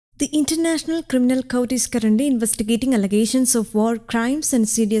The International Criminal Court is currently investigating allegations of war crimes and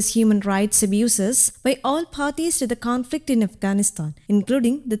serious human rights abuses by all parties to the conflict in Afghanistan,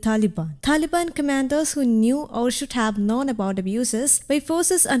 including the Taliban. Taliban commanders who knew or should have known about abuses by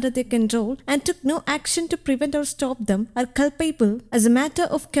forces under their control and took no action to prevent or stop them are culpable as a matter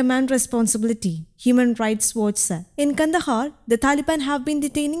of command responsibility, Human Rights Watch said. In Kandahar, the Taliban have been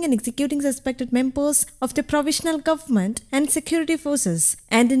detaining and executing suspected members of the provincial government and security forces,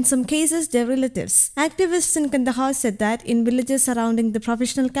 and in some cases their relatives. Activists in Kandahar said that in villages surrounding the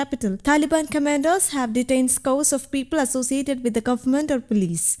provincial capital, Taliban commanders have detained scores of people associated with the government or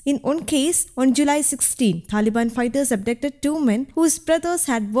police. In one case, on July 16, Taliban fighters abducted two men whose brothers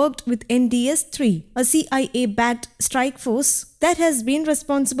had worked with NDS-3, a CIA-backed strike force that has been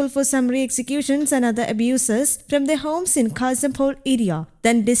responsible for summary executions and other abuses from their homes in Qasam Pol area,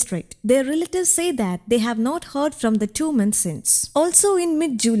 then district. Their relatives say that they have not heard from the two men since. Also in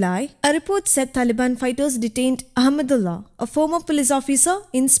mid-July, a report said Taliban fighters detained Ahmadullah, a former police officer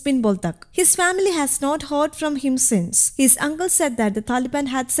in Spin Boltak. His family has not heard from him since. His uncle said that the Taliban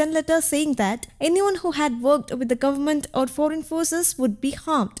had sent letters saying that anyone who had worked with the government or foreign forces would be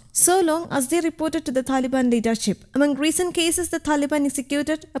harmed, so long as they reported to the Taliban leadership. Among recent cases, the Taliban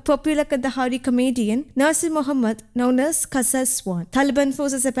executed a popular Kandahari comedian, Nasir Muhammad, known as Qasam. Taliban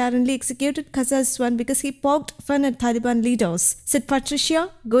forces apparently executed Qasam because he poked fun at Taliban leaders, said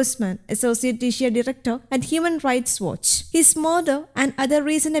Patricia Guzman, Associate Asia Director at Human Rights Watch. His murder and other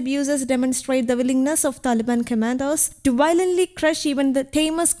recent abuses demonstrate the willingness of Taliban commanders to violently crush even the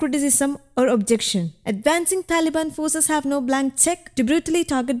tamest criticism or objection. Advancing Taliban forces have no blank check to brutally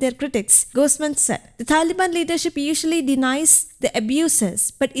target their critics, Guzman said. The Taliban leadership usually denies the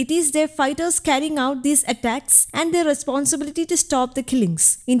abuses, but it is their fighters carrying out these attacks and their responsibility to stop the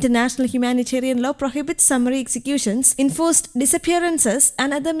killings. International humanitarian law prohibits summary executions, enforced disappearances,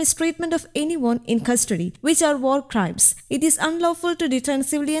 and other mistreatment of anyone in custody, which are war crimes. It is unlawful to detain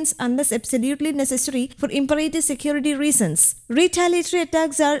civilians unless absolutely necessary for imperative security reasons. Retaliatory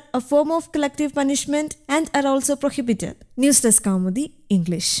attacks are a form of collective punishment and are also prohibited. News Desk Kaumudi,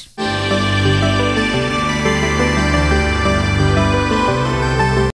 English.